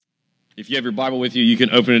If you have your Bible with you, you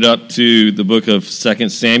can open it up to the book of 2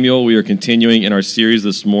 Samuel. We are continuing in our series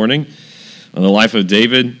this morning on the life of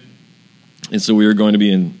David. And so we are going to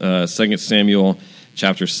be in 2 Samuel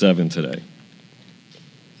chapter 7 today.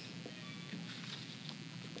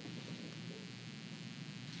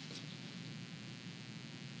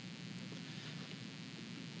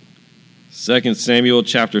 Second Samuel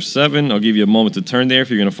chapter 7. I'll give you a moment to turn there if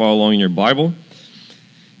you're going to follow along in your Bible.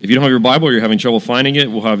 If you don't have your Bible or you're having trouble finding it,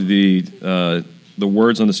 we'll have the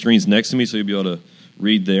words on the screens next to me, so you'll be able to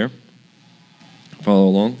read there. Follow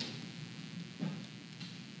along.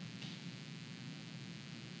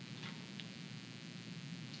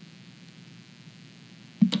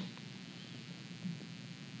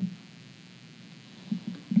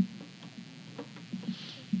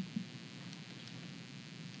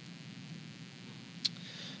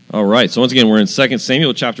 All right, so once again, we're in 2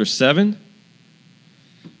 Samuel chapter 7.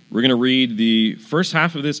 We're going to read the first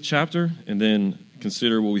half of this chapter and then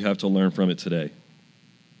consider what we have to learn from it today.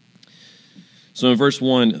 So in verse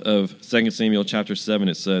 1 of 2 Samuel chapter 7,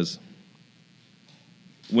 it says,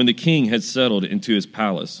 "When the king had settled into his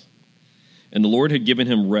palace, and the Lord had given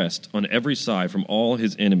him rest on every side from all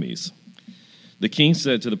his enemies, the king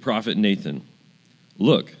said to the prophet Nathan,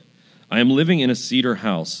 'Look, I am living in a cedar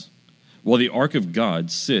house, while the ark of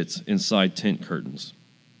God sits inside tent curtains.'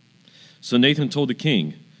 So Nathan told the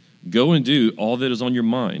king, 'Go and do all that is on your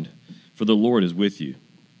mind, for the Lord is with you.'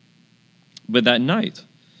 But that night,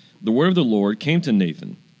 the word of the Lord came to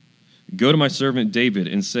Nathan, 'Go to my servant David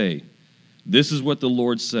and say, this is what the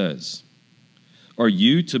Lord says. Are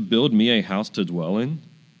you to build me a house to dwell in?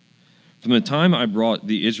 From the time I brought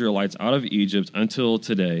the Israelites out of Egypt until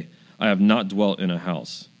today, I have not dwelt in a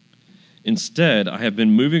house. Instead, I have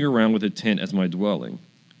been moving around with a tent as my dwelling.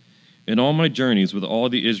 In all my journeys with all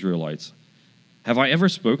the Israelites, have I ever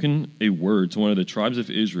spoken a word to one of the tribes of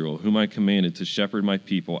Israel whom I commanded to shepherd my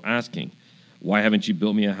people, asking, why haven't you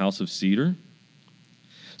built me a house of cedar?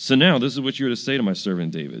 So now this is what you are to say to my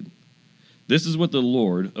servant David. This is what the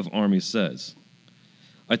Lord of armies says.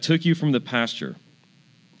 I took you from the pasture,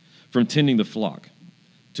 from tending the flock,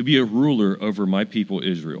 to be a ruler over my people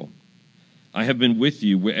Israel. I have been with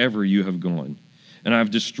you wherever you have gone, and I have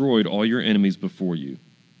destroyed all your enemies before you.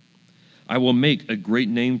 I will make a great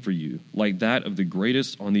name for you, like that of the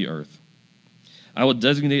greatest on the earth. I will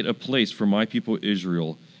designate a place for my people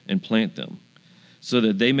Israel and plant them, so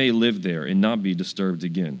that they may live there and not be disturbed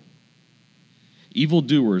again.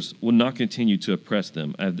 Evildoers will not continue to oppress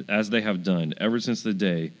them, as they have done ever since the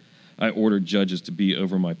day I ordered judges to be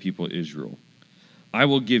over my people Israel. I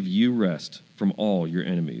will give you rest from all your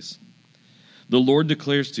enemies. The Lord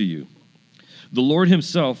declares to you, the Lord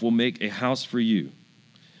himself will make a house for you.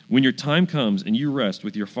 When your time comes and you rest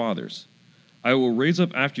with your fathers, I will raise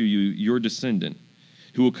up after you your descendant,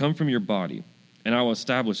 who will come from your body, and I will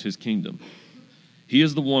establish his kingdom. He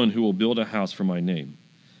is the one who will build a house for my name,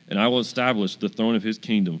 and I will establish the throne of his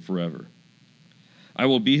kingdom forever. I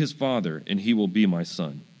will be his father, and he will be my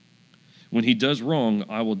son. When he does wrong,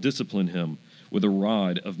 I will discipline him with a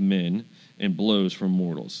rod of men and blows from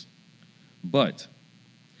mortals. But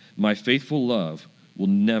my faithful love will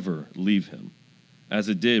never leave him, as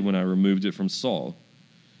it did when I removed it from Saul,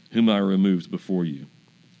 whom I removed before you.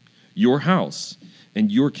 Your house and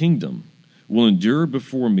your kingdom will endure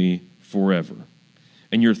before me forever,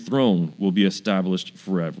 and your throne will be established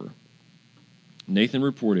forever." Nathan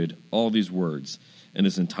reported all these words and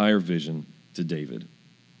this entire vision to David.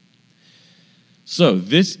 So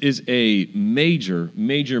this is a major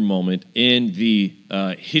moment in the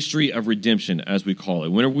history of redemption, as we call it.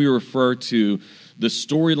 Whenever we refer to the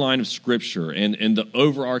storyline of Scripture and the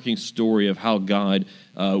overarching story of how God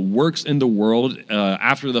works in the world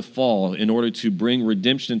after the fall in order to bring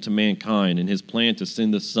redemption to mankind and his plan to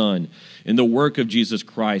send the Son and the work of Jesus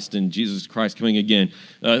Christ and Jesus Christ coming again.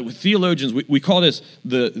 With theologians, we call this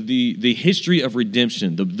the history of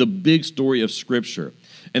redemption, the big story of Scripture.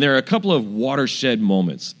 And there are a couple of watershed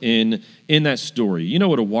moments in that story. You know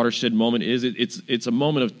what a watershed moment is? It's a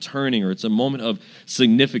moment of turning, or it's a moment of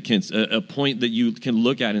significance, a point that you can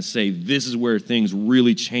look at and say, this is where things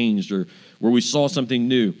really changed, or where we saw something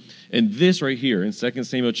new. And this right here in 2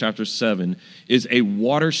 Samuel chapter 7 is a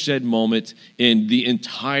watershed moment in the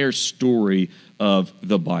entire story of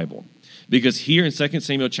the Bible. Because here in 2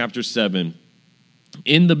 Samuel chapter 7,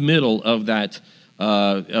 in the middle of that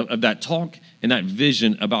talk and that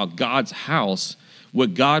vision about God's house,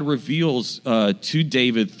 what God reveals to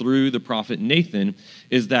David through the prophet Nathan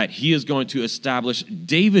is that he is going to establish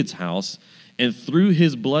David's house, and through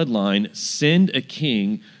his bloodline send a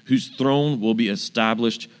king whose throne will be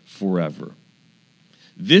established forever.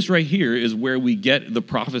 This right here is where we get the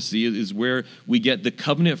prophecy, is where we get the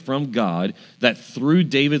covenant from God that through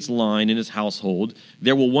David's line in his household,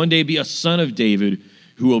 there will one day be a son of David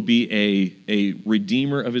who will be a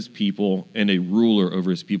redeemer of his people and a ruler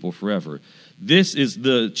over his people forever. This is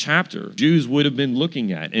the chapter Jews would have been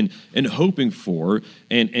looking at and hoping for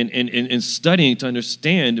and studying to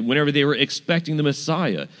understand whenever they were expecting the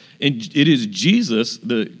Messiah. And it is Jesus,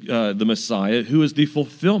 the Messiah, who is the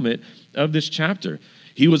fulfillment of this chapter.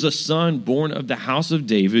 He was a son born of the house of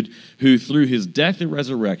David, who through his death and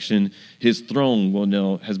resurrection, his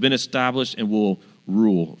throne has been established and will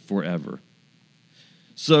rule forever.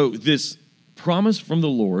 So this promise from the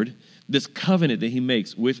Lord, this covenant that he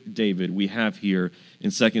makes with David, we have here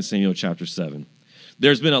in 2 Samuel chapter 7.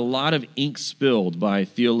 There's been a lot of ink spilled by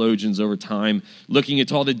theologians over time looking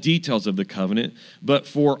into all the details of the covenant. But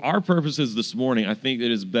for our purposes this morning, I think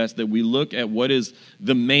it is best that we look at what is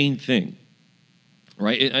the main thing,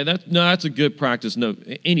 right? That's a good practice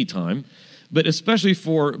anytime. But especially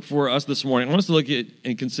for us this morning, I want us to look at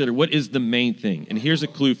and consider what is the main thing. And here's a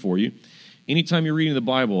clue for you. Anytime you're reading the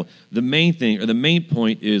Bible, the main thing or the main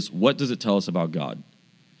point is, what does it tell us about God?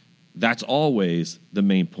 That's always the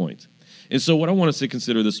main point. And so what I want us to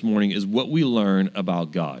consider this morning is what we learn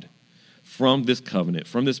about God from this covenant,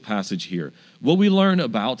 from this passage here. What we learn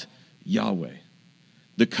about Yahweh,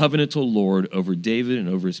 the covenantal Lord over David and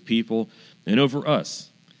over his people and over us.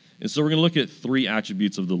 And so we're going to look at three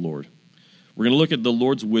attributes of the Lord. We're going to look at the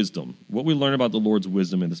Lord's wisdom, what we learn about the Lord's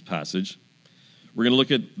wisdom in this passage. We're going to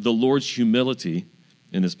look at the Lord's humility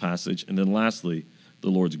in this passage. And then lastly, the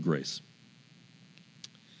Lord's grace.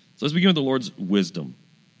 So let's begin with the Lord's wisdom.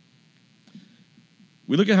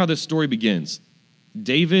 We look at how this story begins.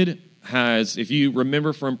 David has, if you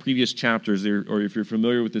remember from previous chapters, or if you're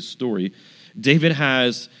familiar with this story, David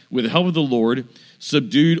has, with the help of the Lord,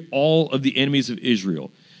 subdued all of the enemies of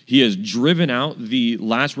Israel. He has driven out the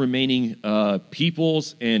last remaining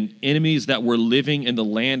peoples and enemies that were living in the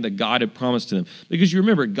land that God had promised to them. Because you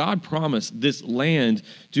remember, God promised this land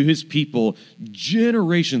to his people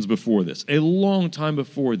generations before this, a long time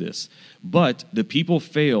before this. But the people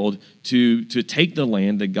failed to take the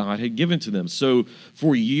land that God had given to them. So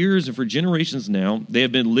for years and for generations now, they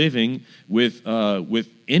have been living with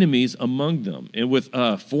enemies among them and with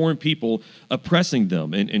foreign people oppressing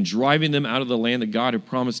them and driving them out of the land that God had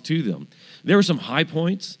promised to them. There were some high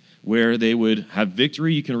points where they would have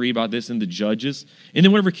victory. You can read about this in the Judges. And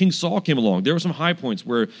then whenever King Saul came along, there were some high points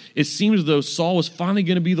where it seemed as though Saul was finally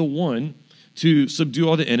going to be the one to subdue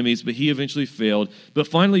all the enemies, but he eventually failed. But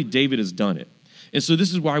finally, David has done it. And so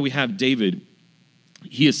this is why we have David.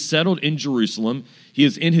 He is settled in Jerusalem. He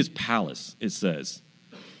is in his palace, it says.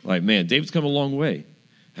 Like, man, David's come a long way.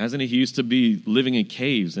 Hasn't he? He used to be living in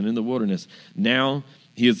caves and in the wilderness. Now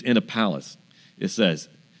he is in a palace. It says,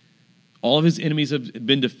 all of his enemies have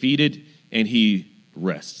been defeated, and he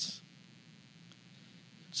rests.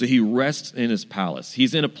 So he rests in his palace.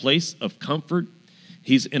 He's in a place of comfort.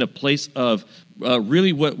 He's in a place of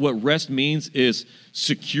really what rest means is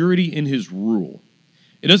security in his rule.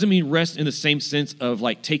 It doesn't mean rest in the same sense of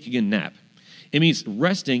like taking a nap. It means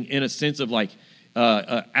resting in a sense of like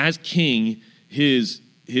as king, his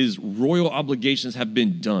royal obligations have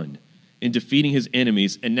been done in defeating his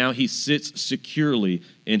enemies, and now he sits securely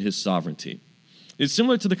in his sovereignty. It's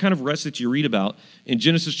similar to the kind of rest that you read about in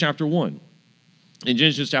Genesis chapter 1. In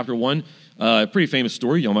Genesis chapter 1, a pretty famous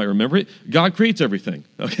story, y'all might remember it. God creates everything,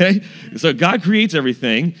 okay? So God creates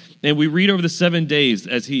everything, and we read over the 7 days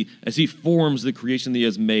as he forms the creation that he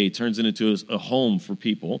has made, turns it into a home for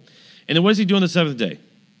people. And then what does he do on the seventh day?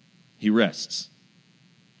 He rests.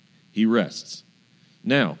 He rests.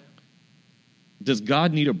 Now, does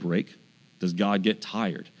God need a break? Does God get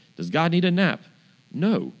tired? Does God need a nap?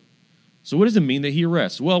 No. So what does it mean that he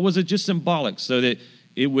rests? Well, was it just symbolic so that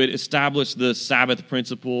it would establish the Sabbath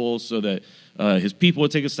principles so that his people would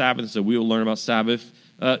take a Sabbath and so we will learn about Sabbath?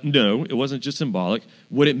 No, it wasn't just symbolic.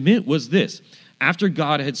 What it meant was this. After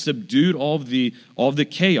God had subdued all of the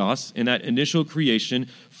chaos in that initial creation,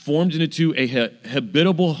 formed it into a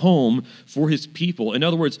habitable home for his people. In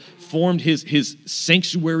other words, formed his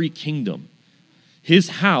sanctuary kingdom. His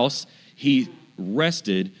house, he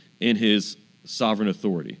rested in his sovereign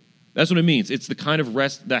authority. That's what it means. It's the kind of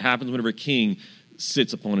rest that happens whenever a king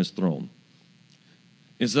sits upon his throne.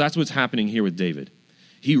 And so that's what's happening here with David.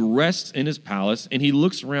 He rests in his palace, and he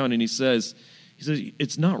looks around and he says,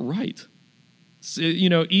 it's not right. So,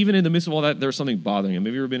 even in the midst of all that, there's something bothering him.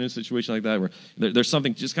 Have you ever been in a situation like that where there's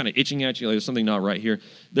something just kind of itching at you, like there's something not right here?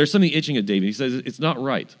 There's something itching at David. He says, it's not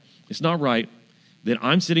right. It's not right that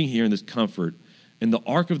I'm sitting here in this comfort, and the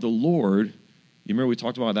ark of the Lord You remember we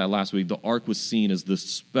talked about that last week. The ark was seen as this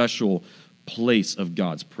special place of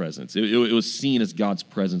God's presence. It was seen as God's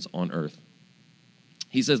presence on earth.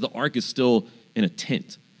 He says the ark is still in a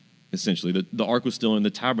tent, essentially. The ark was still in the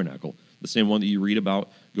tabernacle, the same one that you read about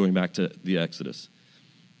going back to the Exodus.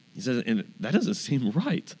 He says, and that doesn't seem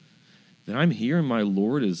right, that I'm here and my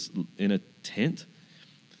Lord is in a tent.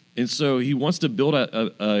 And so he wants to build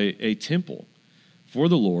a temple for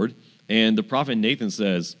the Lord, and the prophet Nathan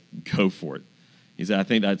says, go for it. He said, I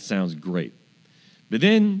think that sounds great. But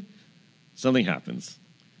then something happens.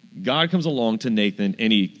 God comes along to Nathan,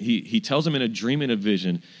 and he tells him in a dream and a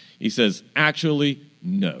vision, he says, actually,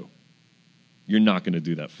 no, you're not going to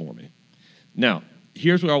do that for me. Now,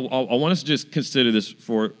 here's what I want us to just consider this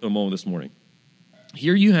for a moment this morning.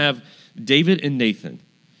 Here you have David and Nathan.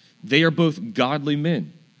 They are both godly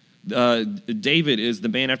men. David is the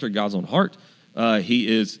man after God's own heart. He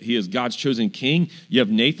is God's chosen king. You have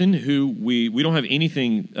Nathan, who we don't have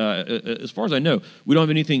anything, as far as I know, we don't have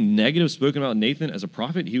anything negative spoken about Nathan as a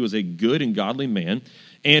prophet. He was a good and godly man.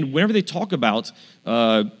 And whenever they talk about,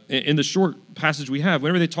 in the short passage we have,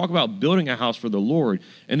 whenever they talk about building a house for the Lord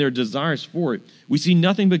and their desires for it, we see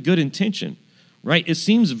nothing but good intention, right? It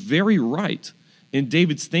seems very right in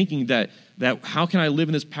David's thinking that how can I live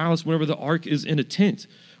in this palace whenever the ark is in a tent?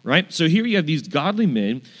 Right? So here you have these godly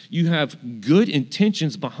men, you have good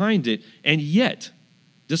intentions behind it, and yet,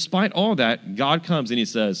 despite all that, God comes and he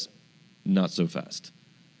says, not so fast.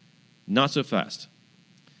 Not so fast.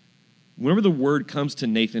 Whenever the word comes to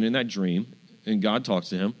Nathan in that dream, and God talks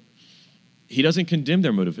to him, he doesn't condemn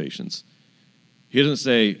their motivations. He doesn't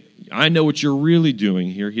say, I know what you're really doing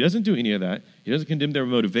here. He doesn't do any of that. He doesn't condemn their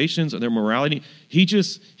motivations or their morality. He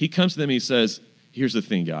comes to them and he says, here's the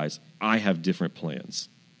thing, guys. I have different plans.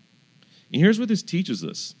 And here's what this teaches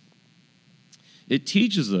us. It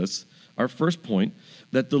teaches us, our first point,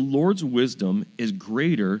 that the Lord's wisdom is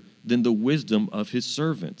greater than the wisdom of his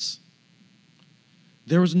servants.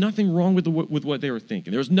 There was nothing wrong with what they were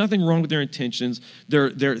thinking. There was nothing wrong with their intentions,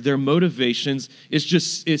 their motivations.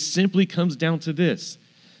 It simply comes down to this,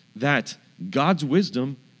 that God's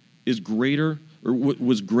wisdom is greater, or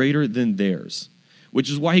was greater than theirs, which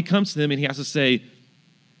is why he comes to them and he has to say,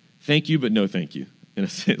 thank you, but no thank you, in a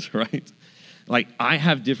sense, right? Like, I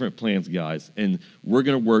have different plans, guys, and we're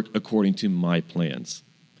going to work according to my plans.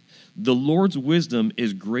 The Lord's wisdom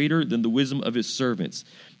is greater than the wisdom of his servants,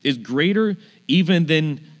 is greater even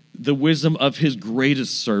than the wisdom of his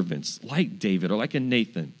greatest servants, like David or like a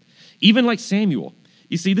Nathan, even like Samuel.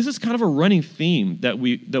 You see, this is kind of a running theme that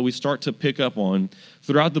we start to pick up on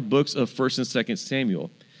throughout the books of 1st and 2nd Samuel.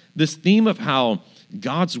 This theme of how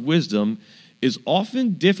God's wisdom is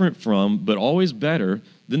often different from, but always better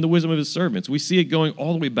than the wisdom of his servants. We see it going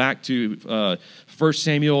all the way back to 1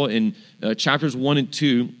 Samuel in chapters 1 and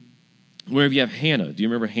 2, wherever you have Hannah. Do you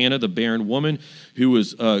remember Hannah, the barren woman who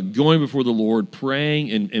was going before the Lord,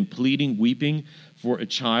 praying and pleading, weeping for a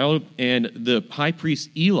child? And the high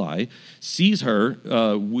priest Eli sees her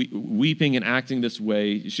weeping and acting this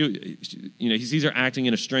way. He sees her acting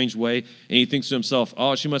in a strange way, and he thinks to himself,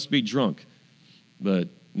 oh, she must be drunk. But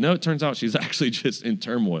no, it turns out she's actually just in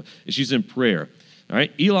turmoil. She's in prayer. All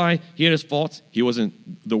right, Eli, he had his faults. He wasn't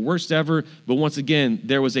the worst ever, but once again,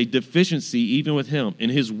 there was a deficiency even with him in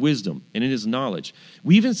his wisdom and in his knowledge.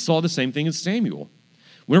 We even saw the same thing in Samuel.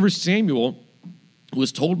 Whenever Samuel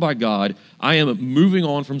was told by God, I am moving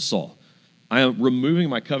on from Saul. I am removing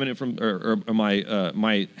my covenant from, or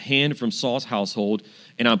my hand from Saul's household,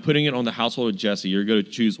 and I'm putting it on the household of Jesse. You're going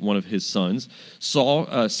to choose one of his sons.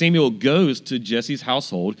 Samuel goes to Jesse's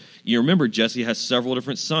household. You remember Jesse has several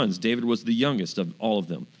different sons. David was the youngest of all of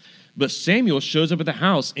them. But Samuel shows up at the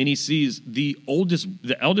house, and he sees the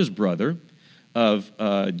eldest brother of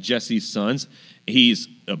Jesse's sons. He's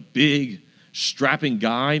a big, strapping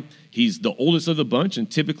guy. He's the oldest of the bunch, and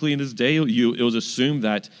typically in this day, it was assumed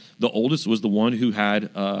that the oldest was the one who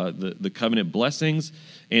had the covenant blessings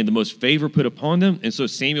and the most favor put upon them. And so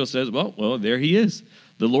Samuel says, well, there he is,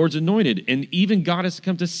 the Lord's anointed. And even God has to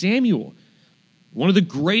come to Samuel, one of the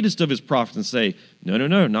greatest of his prophets, and say, no,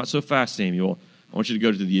 not so fast, Samuel. I want you to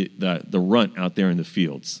go to the runt out there in the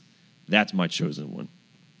fields. That's my chosen one.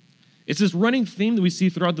 It's this running theme that we see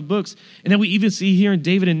throughout the books, and that we even see here in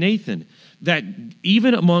David and Nathan, that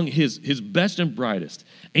even among his best and brightest,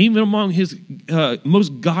 even among his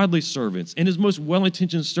most godly servants and his most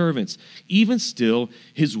well-intentioned servants, even still,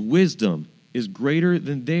 his wisdom is greater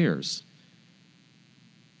than theirs.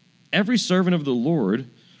 Every servant of the Lord,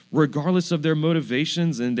 regardless of their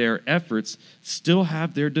motivations and their efforts, still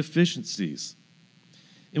have their deficiencies.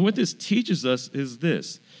 And what this teaches us is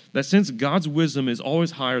this, that since God's wisdom is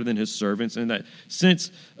always higher than his servants, and that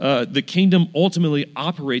since the kingdom ultimately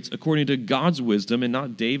operates according to God's wisdom and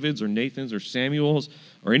not David's or Nathan's or Samuel's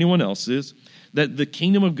or anyone else's, that the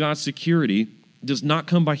kingdom of God's security does not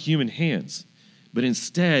come by human hands, but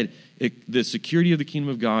instead the security of the kingdom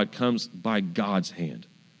of God comes by God's hand.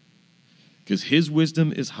 Because his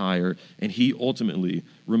wisdom is higher and he ultimately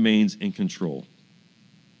remains in control.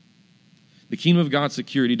 The kingdom of God's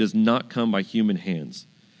security does not come by human hands,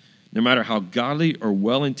 no matter how godly or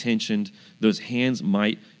well-intentioned those hands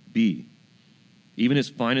might be. Even his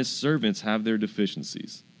finest servants have their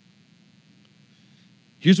deficiencies.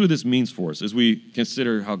 Here's what this means for us as we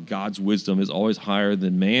consider how God's wisdom is always higher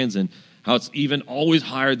than man's and how it's even always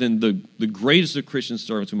higher than the greatest of Christian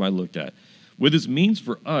servants we might look at. What this means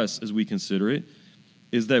for us as we consider it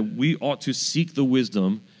is that we ought to seek the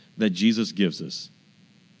wisdom that Jesus gives us.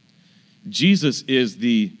 Jesus is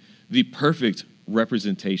the perfect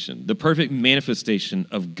representation, the perfect manifestation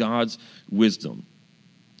of God's wisdom.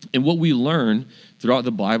 And what we learn throughout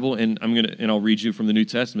the Bible, and I'll read you from the New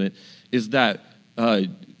Testament, is that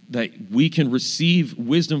we can receive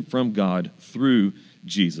wisdom from God through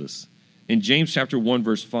Jesus. In James chapter 1,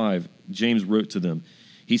 verse 5, James wrote to them,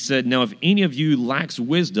 he said, "Now if any of you lacks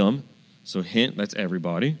wisdom," so hint, that's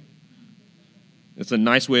everybody. It's a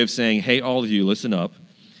nice way of saying, hey, all of you, listen up.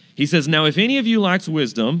 He says, "Now if any of you lacks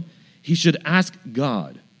wisdom, he should ask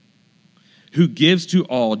God, who gives to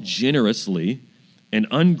all generously and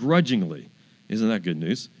ungrudgingly." Isn't that good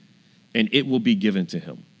news? "And it will be given to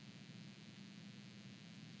him."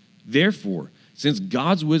 Therefore, since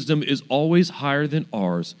God's wisdom is always higher than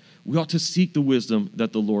ours, we ought to seek the wisdom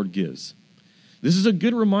that the Lord gives. This is a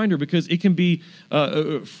good reminder because it can be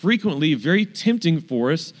frequently very tempting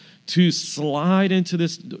for us to slide into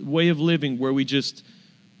this way of living where we just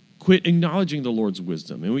quit acknowledging the Lord's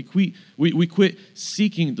wisdom and we quit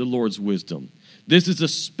seeking the Lord's wisdom. This is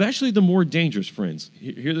especially the more dangerous, friends.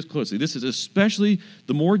 Hear this closely. This is especially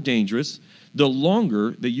the more dangerous the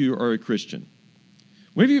longer that you are a Christian.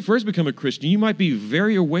 Whenever you first become a Christian, you might be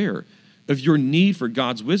very aware of your need for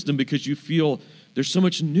God's wisdom because you feel there's so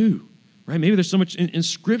much new, right? Maybe there's so much in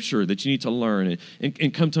Scripture that you need to learn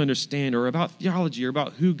and come to understand, or about theology, or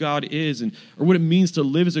about who God is, or what it means to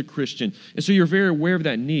live as a Christian. And so you're very aware of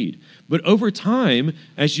that need. But over time,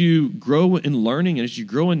 as you grow in learning and as you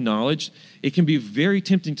grow in knowledge, it can be very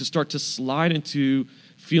tempting to start to slide into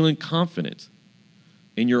feeling confident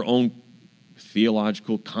in your own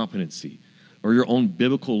theological competency or your own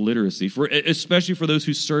biblical literacy, especially for those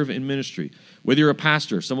who serve in ministry. Whether you're a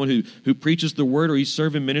pastor, someone who preaches the word, or you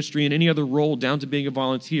serve in ministry in any other role down to being a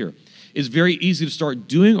volunteer, it's very easy to start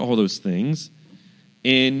doing all those things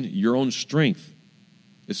in your own strength,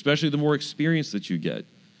 especially the more experience that you get.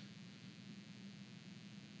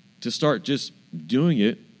 To start just doing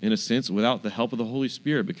it, in a sense, without the help of the Holy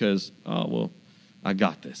Spirit because, I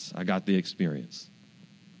got this. I got the experience.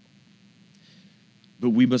 But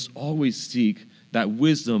we must always seek that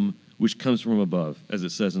wisdom which comes from above, as it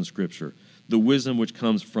says in Scripture, the wisdom which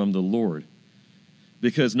comes from the Lord.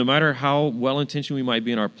 Because no matter how well-intentioned we might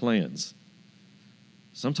be in our plans,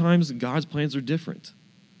 sometimes God's plans are different,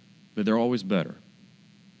 but they're always better.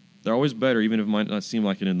 They're always better, even if it might not seem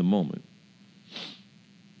like it in the moment.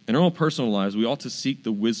 In our own personal lives, we ought to seek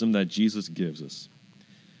the wisdom that Jesus gives us.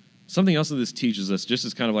 Something else that this teaches us, just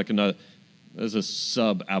as kind of like as a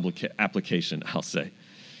sub-application, I'll say,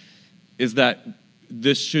 is that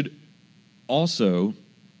this should also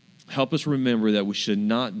help us remember that we should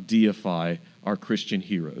not deify our Christian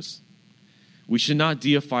heroes. We should not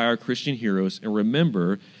deify our Christian heroes and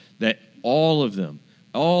remember that all of them,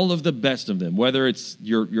 all of the best of them, whether it's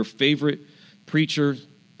your favorite preacher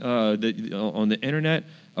on the internet,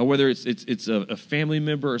 or whether it's a family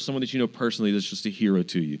member or someone that you know personally that's just a hero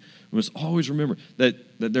to you, we must always remember that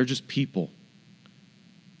they're just people.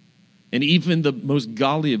 And even the most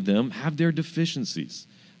godly of them have their deficiencies,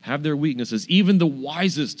 have their weaknesses. Even the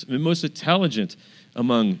wisest and most intelligent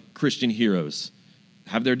among Christian heroes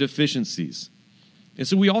have their deficiencies. And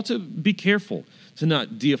so we ought to be careful to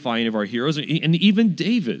not deify any of our heroes. And even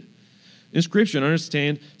David in Scripture, and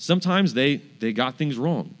understand sometimes they got things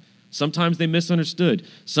wrong. Sometimes they misunderstood.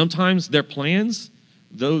 Sometimes their plans,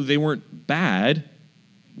 though they weren't bad,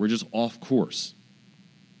 were just off course.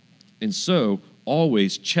 And so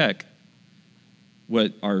always check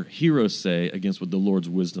what our heroes say against what the Lord's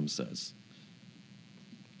wisdom says.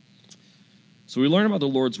 So we learn about the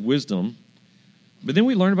Lord's wisdom, but then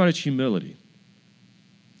we learn about its humility.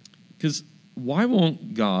 Because why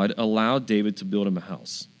won't God allow David to build him a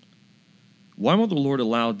house? Why won't the Lord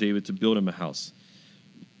allow David to build him a house?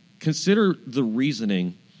 consider the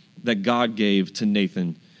reasoning that God gave to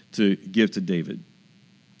Nathan to give to David.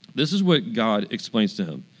 This is what God explains to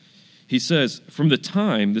him. He says, from the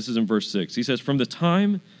time, this is in verse 6, he says, from the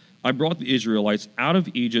time I brought the Israelites out of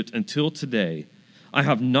Egypt until today, I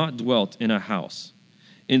have not dwelt in a house.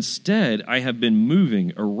 Instead, I have been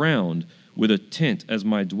moving around with a tent as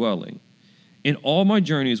my dwelling. In all my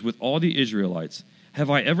journeys with all the Israelites, have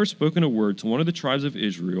I ever spoken a word to one of the tribes of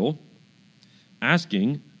Israel,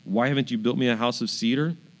 asking, why haven't you built me a house of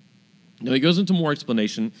cedar? Now, he goes into more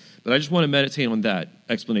explanation, but I just want to meditate on that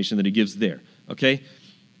explanation that he gives there, okay?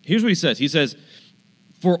 Here's what he says. He says,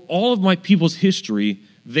 for all of my people's history,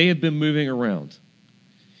 they have been moving around.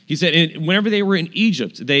 He said, and whenever they were in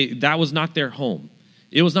Egypt, that was not their home.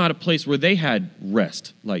 It was not a place where they had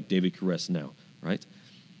rest, like David could rest now, right?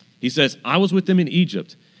 He says, I was with them in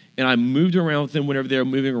Egypt, and I moved around with them whenever they were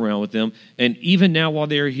moving around with them, and even now while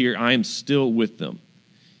they are here, I am still with them.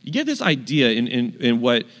 You get this idea in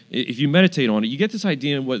what, if you meditate on it, you get this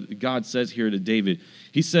idea in what God says here to David.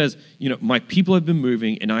 He says, my people have been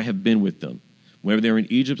moving, and I have been with them. Whenever they were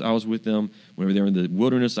in Egypt, I was with them. Whenever they were in the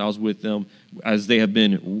wilderness, I was with them. As they have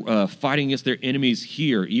been fighting against their enemies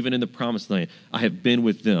here, even in the promised land, I have been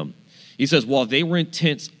with them. He says, while they were in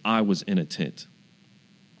tents, I was in a tent.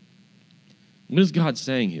 What is God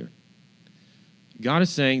saying here? God is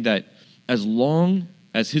saying that as long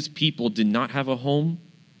as his people did not have a home,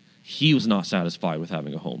 he was not satisfied with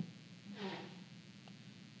having a home.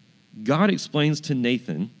 God explains to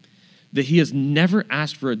Nathan that he has never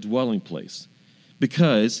asked for a dwelling place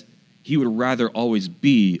because he would rather always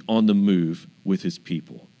be on the move with his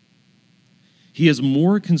people. He is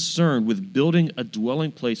more concerned with building a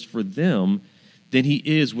dwelling place for them than he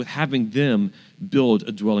is with having them build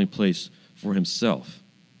a dwelling place for himself.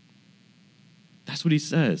 That's what he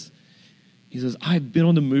says. He says, I've been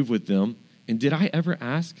on the move with them, and did I ever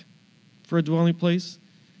ask for a dwelling place?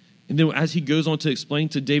 And then as he goes on to explain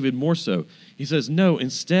to David more so, he says, no,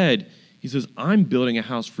 instead, he says, I'm building a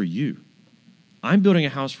house for you. I'm building a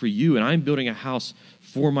house for you, and I'm building a house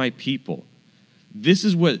for my people. This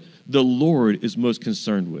is what the Lord is most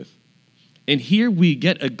concerned with. And here we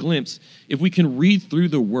get a glimpse, if we can read through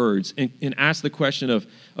the words and ask the question of,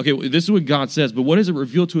 okay, this is what God says, but what does it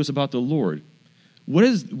reveal to us about the Lord? What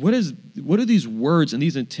do these words and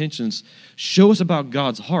these intentions show us about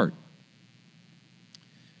God's heart?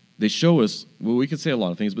 They show us, well, we can say a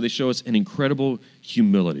lot of things, but they show us an incredible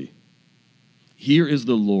humility. Here is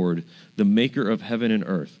the Lord, the maker of heaven and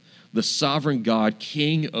earth, the sovereign God,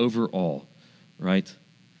 king over all, right?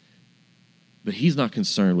 But he's not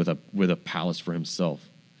concerned with a palace for himself.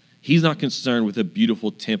 He's not concerned with a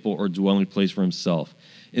beautiful temple or dwelling place for himself.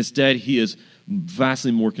 Instead, he is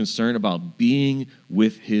vastly more concerned about being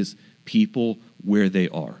with his people where they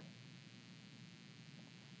are.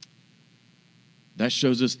 That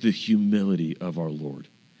shows us the humility of our Lord,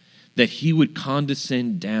 that he would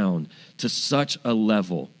condescend down to such a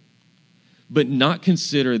level, but not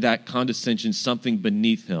consider that condescension something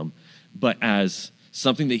beneath him, but as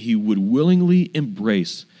something that he would willingly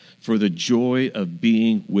embrace for the joy of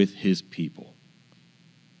being with his people.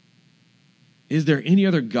 Is there any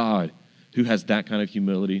other God who has that kind of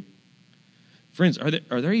humility? Friends, are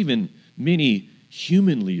there even many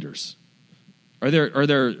human leaders? Are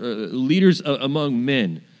there leaders among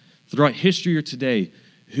men throughout history or today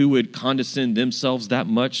who would condescend themselves that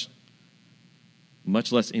much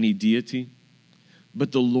less any deity?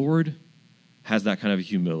 But the Lord has that kind of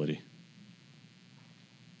humility.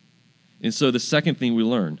 And so the second thing we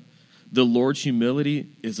learn, the Lord's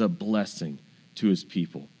humility is a blessing to his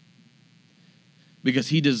people. Because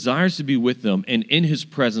he desires to be with them, and in his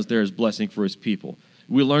presence there is blessing for his people.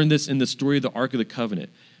 We learned this in the story of the Ark of the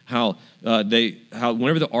Covenant, how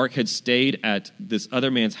whenever the ark had stayed at this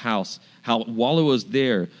other man's house, how while it was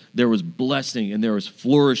there was blessing and there was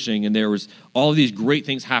flourishing and there was all of these great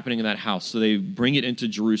things happening in that house. So they bring it into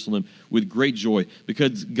Jerusalem with great joy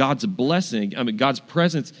because God's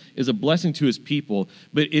presence is a blessing to his people,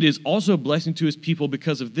 but it is also a blessing to his people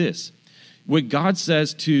because of this. What God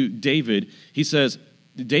says to David, he says,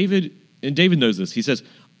 David knows this, he says,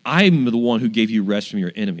 I'm the one who gave you rest from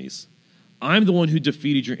your enemies. I'm the one who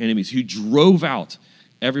defeated your enemies, who drove out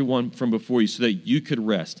everyone from before you so that you could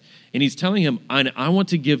rest. And he's telling him, I want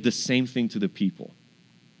to give the same thing to the people.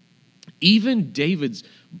 Even David's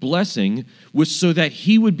blessing was so that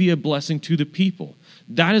he would be a blessing to the people.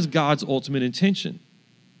 That is God's ultimate intention.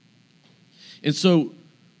 And so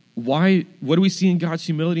what do we see in God's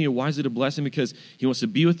humility, and why is it a blessing? Because he wants to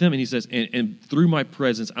be with them, and he says, and through my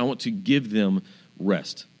presence, I want to give them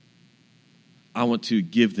rest. I want to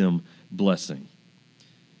give them blessing.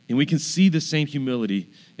 And we can see the same humility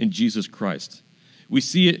in Jesus Christ. We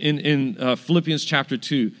see it in Philippians chapter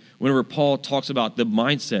 2, whenever Paul talks about the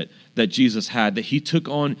mindset that Jesus had, that he took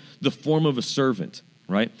on the form of a servant,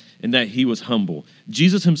 right? And that he was humble.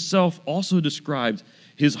 Jesus himself also described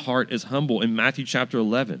his heart as humble in Matthew chapter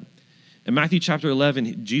 11. In Matthew chapter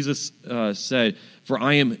 11, Jesus said, "For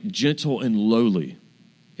I am gentle and lowly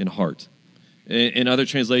in heart." In other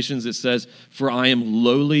translations, it says, "For I am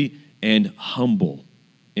lowly and humble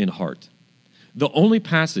in heart." The only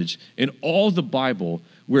passage in all the Bible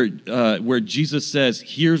where Jesus says,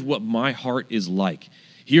 "Here's what my heart is like.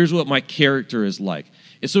 Here's what my character is like."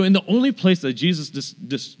 And so in the only place that Jesus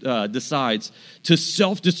decides to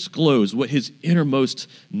self-disclose what his innermost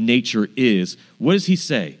nature is, what does he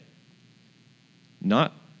say?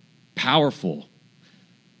 Not powerful.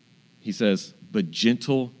 He says, but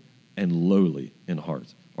gentle and lowly in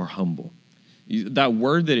heart, or humble. That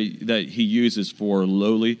word that he uses for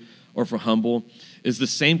lowly or for humble is the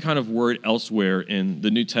same kind of word elsewhere in the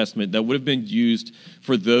New Testament that would have been used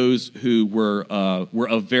for those who were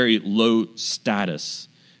of very low status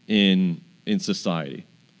in society,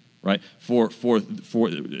 right? So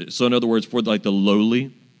in other words, for like the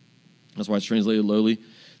lowly, that's why it's translated lowly.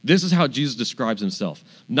 This is how Jesus describes himself: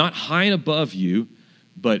 not high and above you,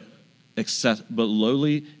 but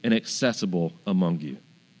lowly and accessible among you.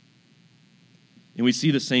 And we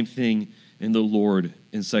see the same thing in the Lord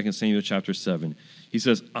in 2 Samuel chapter 7. He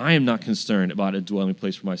says, "I am not concerned about a dwelling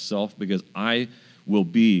place for myself, because I will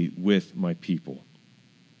be with my people."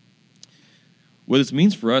 What this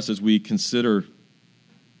means for us as we consider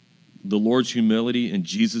the Lord's humility and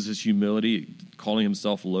Jesus' humility, calling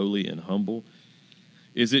himself lowly and humble,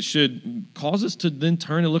 is it should cause us to then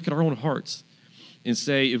turn and look at our own hearts and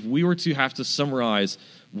say, if we were to have to summarize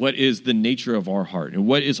what is the nature of our heart and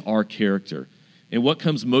what is our character and what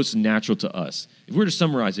comes most natural to us, if we were to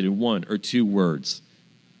summarize it in one or two words,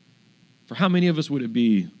 for how many of us would it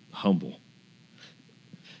be humble?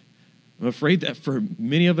 I'm afraid that for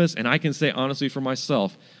many of us, and I can say honestly for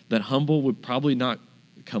myself, that humble would probably not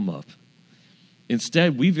come up.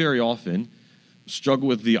 Instead, we very often struggle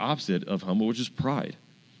with the opposite of humble, which is pride,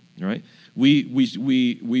 right? We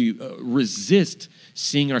resist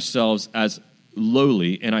seeing ourselves as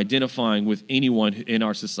lowly and identifying with anyone in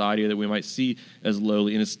our society that we might see as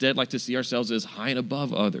lowly, and instead like to see ourselves as high and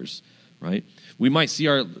above others, right? We might see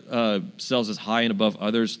ourselves as high and above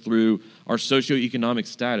others through our socioeconomic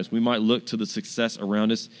status. We might look to the success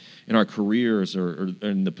around us in our careers or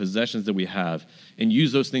in the possessions that we have and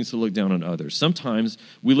use those things to look down on others. Sometimes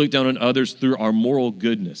we look down on others through our moral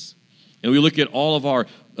goodness. And we look at all of our,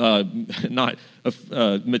 not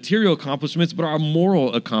material accomplishments, but our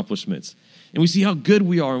moral accomplishments. And we see how good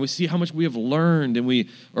we are, and we see how much we have learned,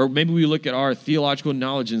 or maybe we look at our theological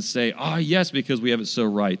knowledge and say, yes, because we have it so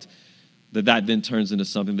right, that then turns into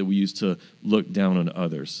something that we use to look down on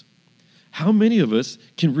others. How many of us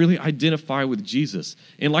can really identify with Jesus?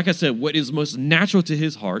 And like I said, what is most natural to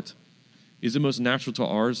his heart, is it most natural to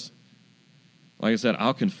ours? Like I said,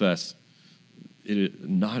 I'll confess, it is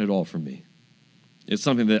not at all for me. It's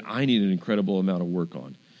something that I need an incredible amount of work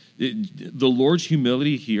on. The Lord's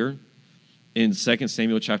humility here in 2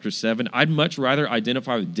 Samuel chapter 7, I'd much rather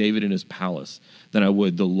identify with David in his palace than I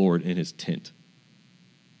would the Lord in his tent.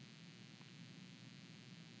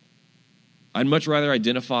 I'd much rather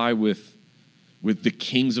identify with the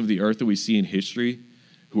kings of the earth that we see in history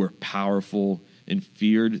who are powerful and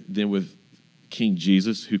feared than with King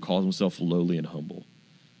Jesus, who calls himself lowly and humble.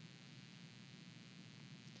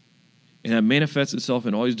 And that manifests itself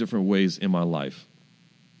in all these different ways in my life.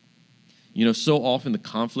 You know, so often the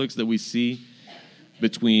conflicts that we see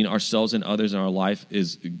between ourselves and others in our life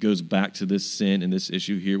goes back to this sin and this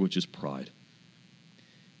issue here, which is pride.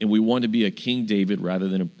 And we want to be a King David rather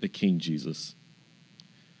than a King Jesus.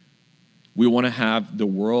 We want to have the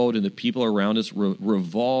world and the people around us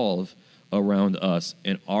revolve around us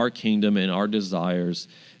and our kingdom and our desires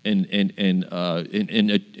and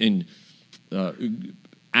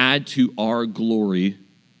add to our glory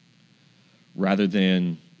rather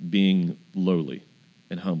than being lowly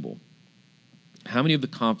and humble. How many of the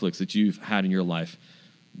conflicts that you've had in your life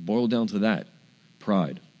boil down to that?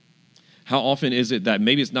 Pride. How often is it that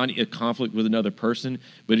maybe it's not a conflict with another person,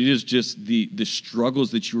 but it is just the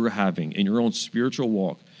struggles that you are having in your own spiritual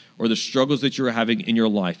walk, or the struggles that you're having in your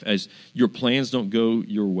life as your plans don't go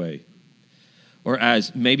your way, or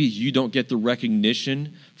as maybe you don't get the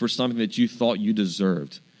recognition for something that you thought you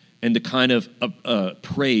deserved, and the kind of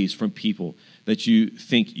praise from people that you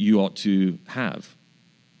think you ought to have.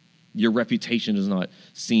 Your reputation is not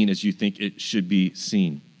seen as you think it should be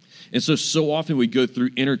seen. And so often we go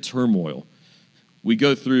through inner turmoil We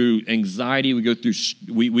go through anxiety.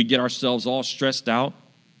 We get ourselves all stressed out.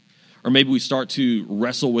 Or maybe we start to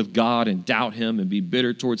wrestle with God and doubt him and be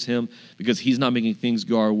bitter towards him because he's not making things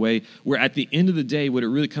go our way. Where at the end of the day, what it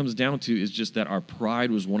really comes down to is just that our pride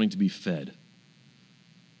was wanting to be fed.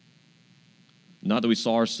 Not that we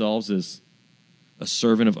saw ourselves as a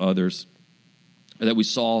servant of others, or that we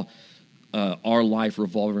saw our life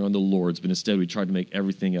revolve around the Lord's, but instead we tried to make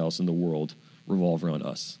everything else in the world revolve around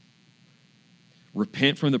us.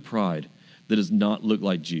 Repent from the pride that does not look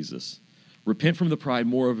like Jesus. Repent from the pride,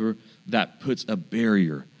 moreover, that puts a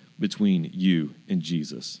barrier between you and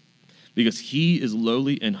Jesus. Because he is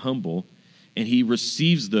lowly and humble, and he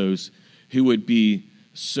receives those who would be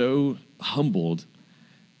so humbled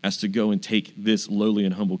as to go and take this lowly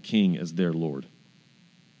and humble king as their Lord.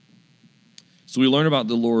 So we learn about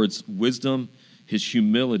the Lord's wisdom, his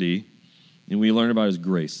humility, and we learn about his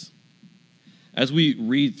grace. As we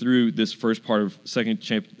read through this first part of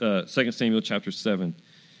 2 Samuel chapter 7,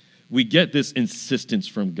 we get this insistence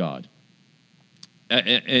from God.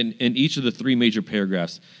 And in each of the three major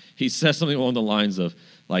paragraphs, he says something along the lines of,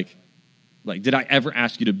 like, did I ever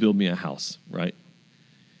ask you to build me a house, right?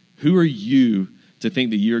 Who are you to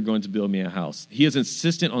think that you're going to build me a house? He is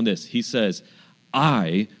insistent on this. He says,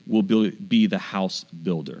 I will be the house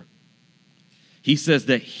builder. He says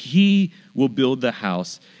that he will build the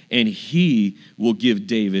house and he will give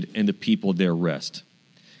David and the people their rest.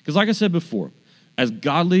 Because like I said before, as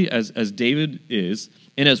godly as David is,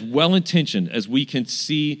 and as well-intentioned as we can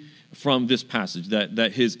see from this passage,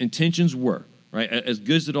 that his intentions were, right, as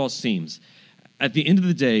good as it all seems, at the end of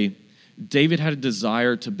the day, David had a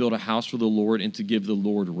desire to build a house for the Lord and to give the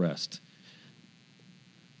Lord rest.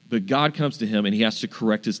 But God comes to him and he has to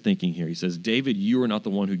correct his thinking here. He says, David, you are not the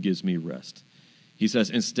one who gives me rest. He says,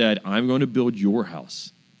 instead, I'm going to build your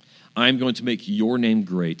house. I'm going to make your name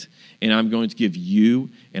great, and I'm going to give you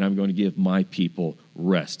and I'm going to give my people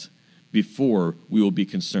rest before we will be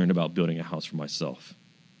concerned about building a house for myself.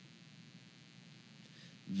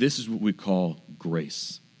 This is what we call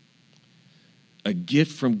grace. A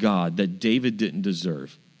gift from God that David didn't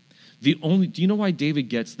deserve. Do you know why David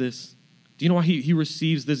gets this? Do you know why he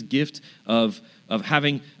receives this gift of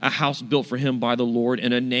having a house built for him by the Lord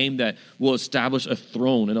and a name that will establish a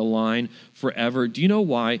throne and a line forever? Do you know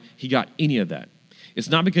why he got any of that? It's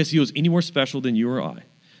not because he was any more special than you or I.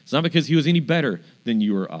 It's not because he was any better than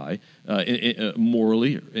you or I,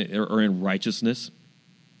 morally or in righteousness.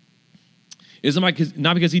 It's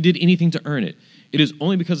not because he did anything to earn it. It is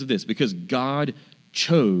only because of this, because God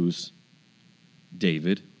chose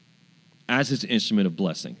David as his instrument of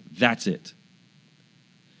blessing. That's it.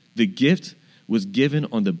 The gift was given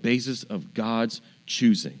on the basis of God's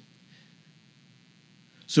choosing.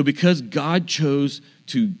 So because God chose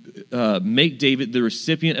to make David the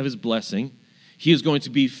recipient of his blessing, he is going to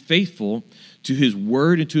be faithful to his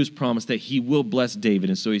word and to his promise that he will bless David.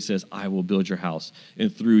 And so he says, I will build your house,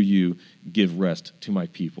 and through you give rest to my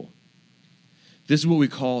people. This is what we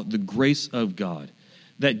call the grace of God.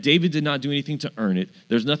 That David did not do anything to earn it.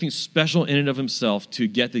 There's nothing special in and of himself to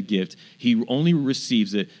get the gift. He only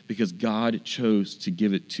receives it because God chose to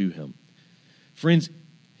give it to him. Friends,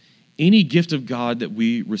 any gift of God that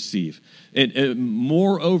we receive, and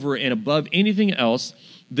moreover and above anything else,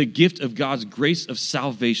 the gift of God's grace of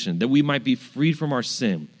salvation, that we might be freed from our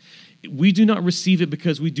sin, we do not receive it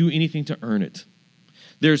because we do anything to earn it.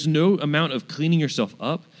 There's no amount of cleaning yourself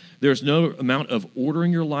up. There's no amount of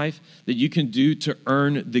ordering your life that you can do to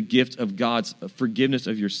earn the gift of God's forgiveness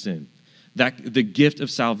of your sin. The gift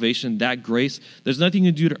of salvation, that grace, there's nothing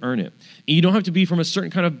you can do to earn it. And you don't have to be from a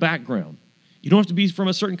certain kind of background. You don't have to be from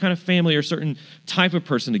a certain kind of family or certain type of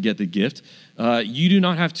person to get the gift. You do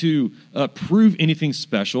not have to prove anything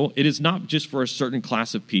special. It is not just for a certain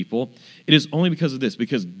class of people. It is only because of this,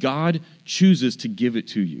 because God chooses to give it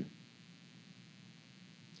to you.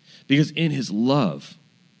 Because in his love,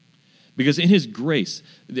 because in his grace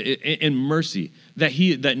and mercy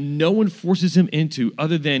that no one forces him into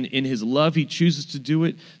other than in his love he chooses to do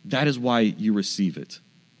it, that is why you receive it.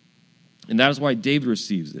 And that is why David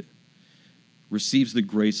receives the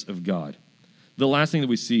grace of God. The last thing that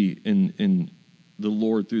we see in the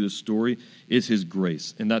Lord through this story is his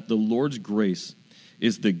grace, and that the Lord's grace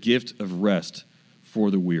is the gift of rest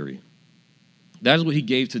for the weary. That is what he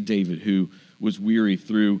gave to David, who was weary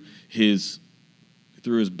through his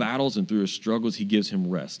battles and through his struggles. He gives him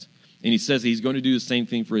rest. And he says that he's going to do the same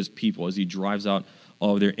thing for his people as he drives out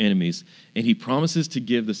all of their enemies. And he promises to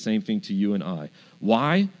give the same thing to you and I.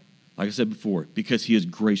 Why? Like I said before, because he is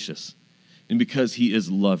gracious. And because he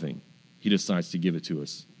is loving, he decides to give it to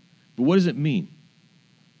us. But what does it mean?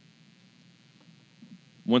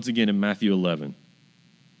 Once again in Matthew 11,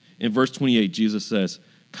 In verse 28, Jesus says,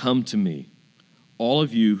 "Come to me, all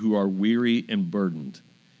of you who are weary and burdened,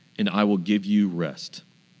 and I will give you rest.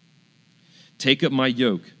 Take up my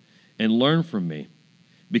yoke and learn from me,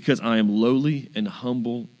 because I am lowly and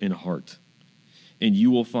humble in heart, and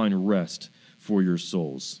you will find rest for your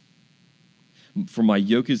souls. For my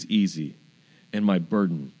yoke is easy, and my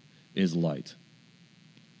burden is light."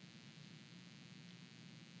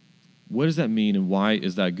 What does that mean, and why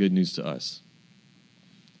is that good news to us?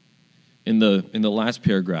 In the last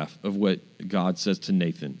paragraph of what God says to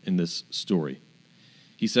Nathan in this story,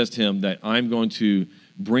 he says to him that I'm going to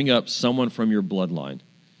bring up someone from your bloodline,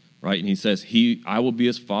 right? And he says, I will be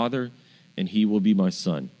his father, and he will be my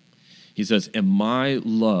son. He says, and my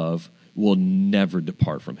love will never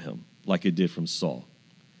depart from him like it did from Saul.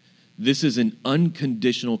 This is an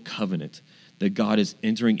unconditional covenant that God is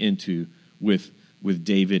entering into with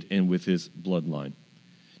David and with his bloodline.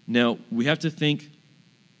 Now, we have to think,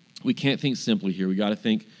 we can't think simply here. We got to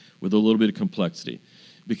think with a little bit of complexity.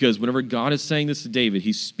 Because whenever God is saying this to David,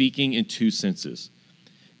 he's speaking in two senses.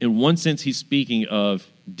 In one sense, he's speaking of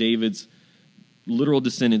David's literal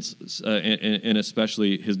descendants, and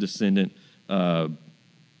especially his descendant,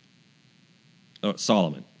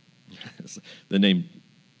 Solomon. The name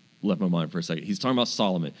left my mind for a second. He's talking about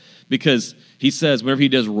Solomon because he says whenever he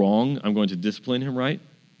does wrong, I'm going to discipline him, right?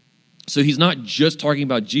 So he's not just talking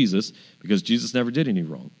about Jesus because Jesus never did any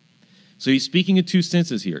wrong. So he's speaking in two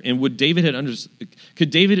senses here. And could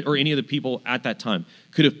David or any of the people at that time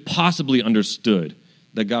could have possibly understood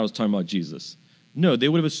that God was talking about Jesus? No, they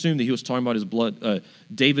would have assumed that he was talking about his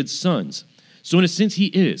David's sons. So in a sense, he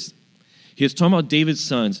is. He is talking about David's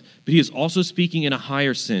sons, but he is also speaking in a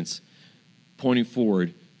higher sense, pointing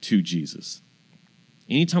forward to Jesus.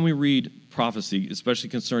 Anytime we read prophecy, especially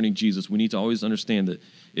concerning Jesus, we need to always understand that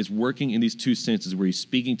it's working in these two senses where he's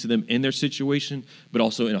speaking to them in their situation, but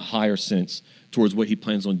also in a higher sense towards what he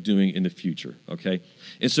plans on doing in the future, okay?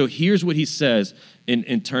 And so here's what he says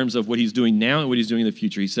in terms of what he's doing now and what he's doing in the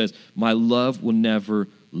future. He says, my love will never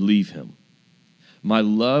leave him. My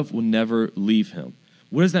love will never leave him.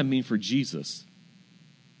 What does that mean for Jesus?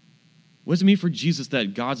 What does it mean for Jesus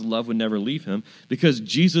that God's love would never leave him? Because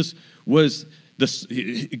Jesus was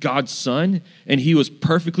God's son, and he was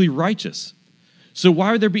perfectly righteous. So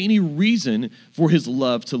why would there be any reason for his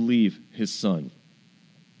love to leave his son?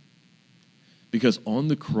 Because on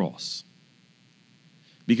the cross,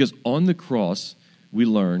 we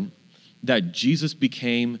learn that Jesus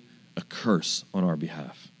became a curse on our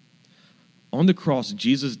behalf. On the cross,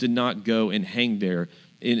 Jesus did not go and hang there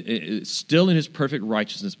still in his perfect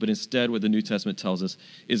righteousness, but instead what the New Testament tells us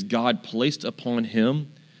is God placed upon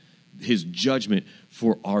him his judgment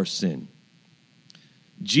for our sin.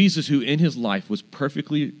 Jesus, who in his life was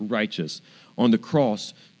perfectly righteous, on the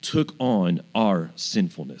cross took on our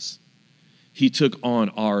sinfulness. He took on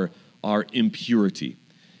our impurity.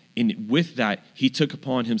 And with that, he took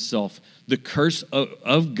upon himself the curse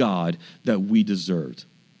of God that we deserved.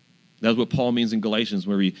 That's what Paul means in Galatians,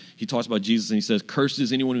 where he talks about Jesus and he says, cursed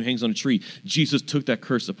is anyone who hangs on a tree. Jesus took that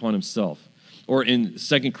curse upon himself. Or in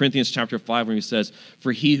 2 Corinthians chapter 5, where he says,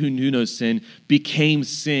 for he who knew no sin became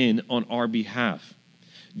sin on our behalf.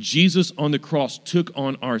 Jesus on the cross took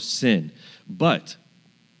on our sin, but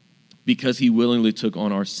because he willingly took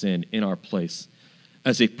on our sin in our place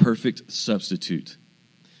as a perfect substitute,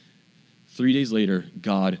 3 days later,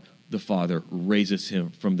 God the Father raises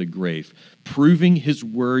him from the grave, proving his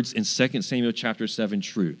words in 2 Samuel chapter 7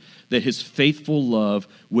 true, that his faithful love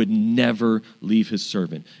would never leave his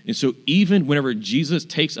servant. And so even whenever Jesus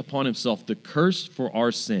takes upon himself the curse for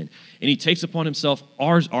our sin, and he takes upon himself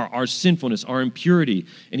our sinfulness, our impurity,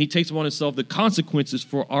 and he takes upon himself the consequences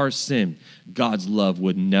for our sin, God's love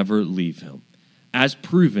would never leave him, as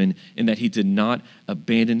proven in that he did not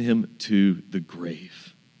abandon him to the grave.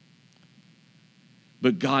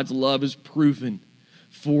 But God's love is proven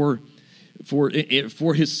for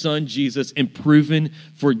his son Jesus, and proven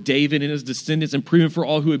for David and his descendants, and proven for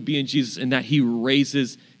all who would be in Jesus, and that he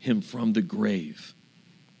raises him from the grave,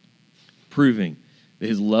 proving that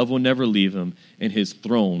his love will never leave him and his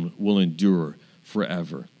throne will endure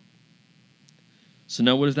forever. So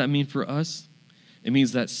now what does that mean for us? It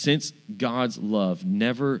means that since God's love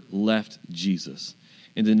never left Jesus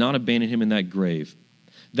and did not abandon him in that grave,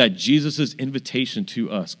 that Jesus' invitation to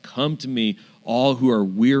us, come to me, all who are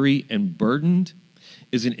weary and burdened,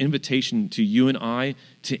 is an invitation to you and I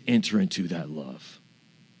to enter into that love.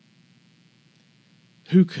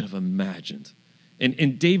 Who could have imagined?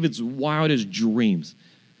 In David's wildest dreams,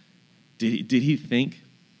 did he think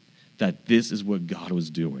that this is what God was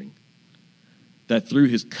doing? That through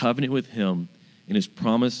his covenant with him, in his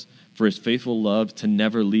promise for his faithful love to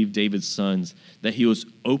never leave David's sons, that he was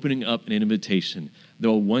opening up an invitation that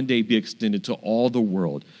will one day be extended to all the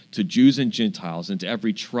world, to Jews and Gentiles, and to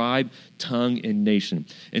every tribe, tongue, and nation,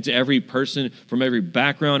 and to every person from every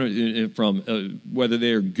background, from whether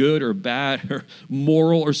they are good or bad, or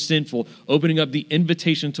moral or sinful, opening up the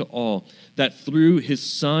invitation to all, that through his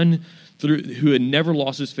Son, who had never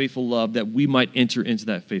lost his faithful love, that we might enter into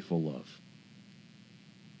that faithful love.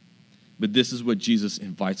 But this is what Jesus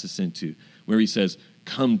invites us into, where he says,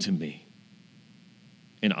 "Come to me,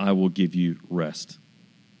 and I will give you rest."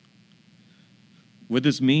 What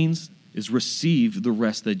this means is receive the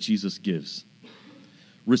rest that Jesus gives.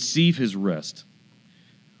 Receive his rest.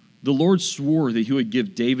 The Lord swore that he would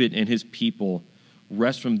give David and his people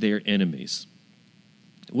rest from their enemies.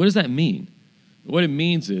 What does that mean? What it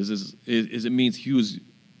means is it means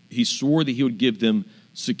he swore that he would give them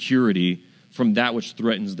security from that which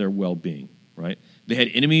threatens their well-being, right? They had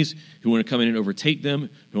enemies who wanted to come in and overtake them,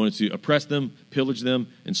 who wanted to oppress them, pillage them,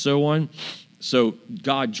 and so on. So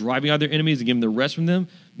God driving out their enemies and giving them the rest from them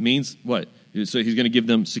means what? So he's going to give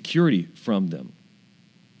them security from them.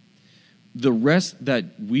 The rest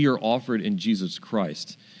that we are offered in Jesus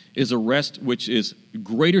Christ is a rest which is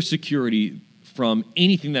greater security from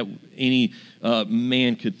anything that any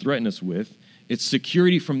man could threaten us with. It's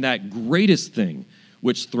security from that greatest thing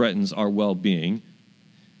which threatens our well-being,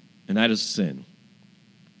 and that is sin.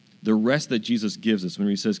 The rest that Jesus gives us when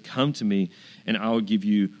he says, "Come to me, and I will give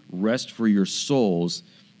you rest for your souls,"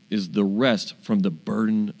 is the rest from the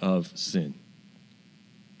burden of sin.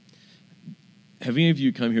 Have any of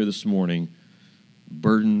you come here this morning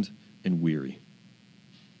burdened and weary?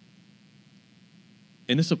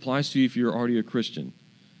 And this applies to you if you're already a Christian.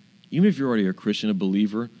 Even if you're already a Christian, a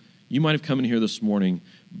believer, you might have come in here this morning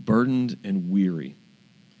burdened and weary.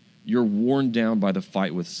 You're worn down by the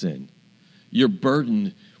fight with sin. You're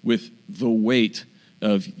burdened with the weight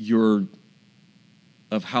of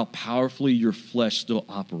how powerfully your flesh still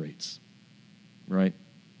operates, right?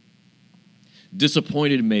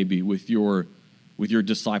 Disappointed maybe with your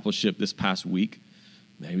discipleship this past week,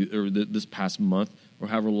 maybe or this past month, or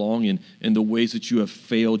however long, and the ways that you have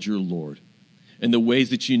failed your Lord, and the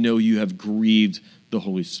ways that you know you have grieved the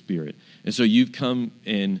Holy Spirit. And so you've come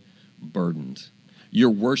in burdened. Your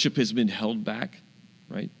worship has been held back,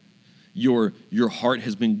 right? Your heart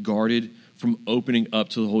has been guarded from opening up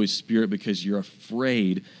to the Holy Spirit because you're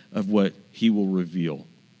afraid of what he will reveal.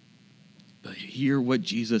 But hear what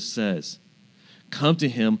Jesus says. Come to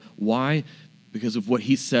him. Why? Because of what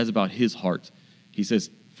he says about his heart. He says,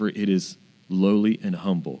 "For it is lowly and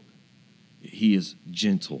humble." He is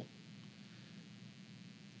gentle.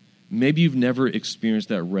 Maybe you've never experienced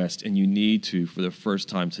that rest and you need to for the first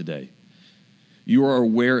time today. You are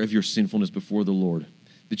aware of your sinfulness before the Lord,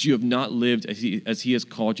 that you have not lived as he has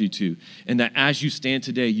called you to, and that as you stand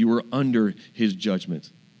today, you are under his judgment.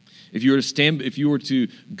 If you were to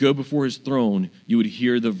go before his throne, you would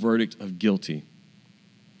hear the verdict of guilty.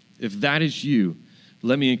 If that is you,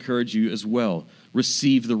 let me encourage you as well.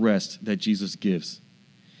 Receive the rest that Jesus gives.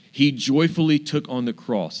 He joyfully took on the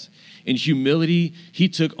cross. In humility, he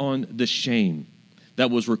took on the shame that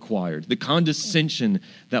was required, the condescension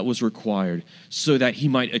that was required, so that he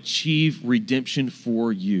might achieve redemption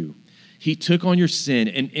for you. He took on your sin,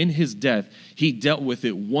 and in his death, he dealt with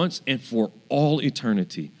it once and for all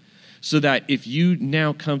eternity, so that if you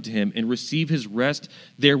now come to him and receive his rest,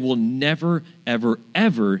 there will never, ever,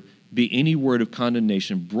 ever be any word of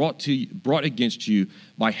condemnation brought against you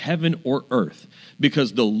by heaven or earth,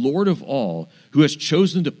 because the Lord of all, who has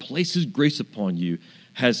chosen to place his grace upon you,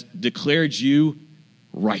 has declared you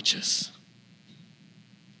righteous.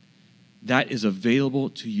 That is available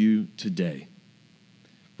to you today.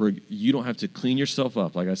 Where you don't have to clean yourself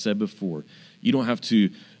up, like I said before. You don't have to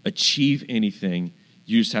achieve anything.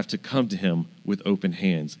 You just have to come to him with open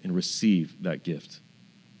hands and receive that gift.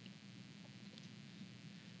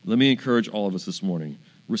 Let me encourage all of us this morning.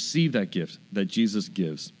 Receive that gift that Jesus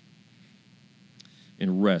gives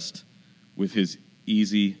and rest with his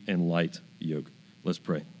easy and light yoke. Let's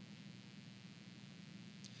pray.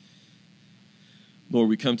 Lord,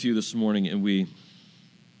 we come to you this morning and we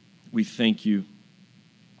thank you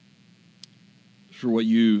for what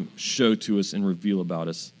you show to us and reveal about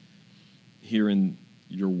us here in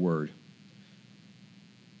your word.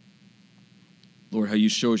 Lord, how you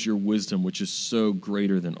show us your wisdom, which is so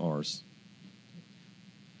greater than ours.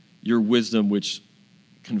 Your wisdom, which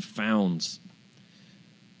confounds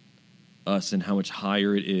us and how much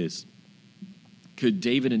higher it is. Could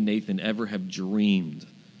David and Nathan ever have dreamed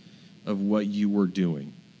of what you were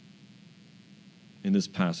doing in this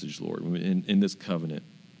passage, Lord, in this covenant?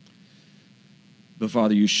 But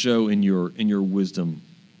Father, you show in your wisdom,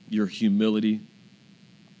 your humility,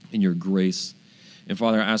 and your grace. And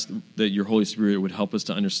Father, I ask that your Holy Spirit would help us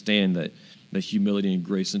to understand that humility and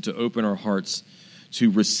grace, and to open our hearts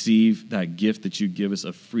to receive that gift that you give us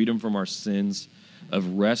of freedom from our sins,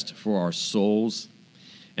 of rest for our souls,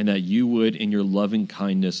 and that you would, in your loving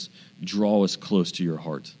kindness, draw us close to your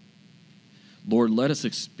heart. Lord, let us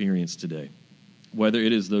experience today, whether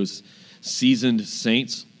it is those seasoned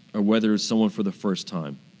saints or whether it's someone for the first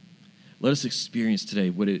time. Let us experience today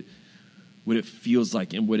what it feels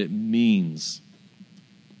like and what it means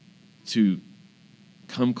to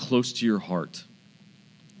come close to your heart,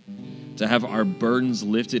 to have our burdens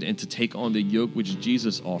lifted and to take on the yoke which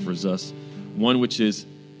Jesus offers us, one which is,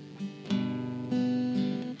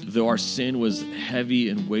 though our sin was heavy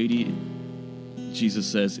and weighty, Jesus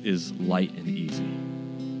says is light and easy.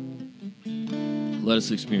 Let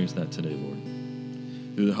us experience that today, Lord.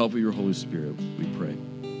 Through the help of your Holy Spirit, we pray.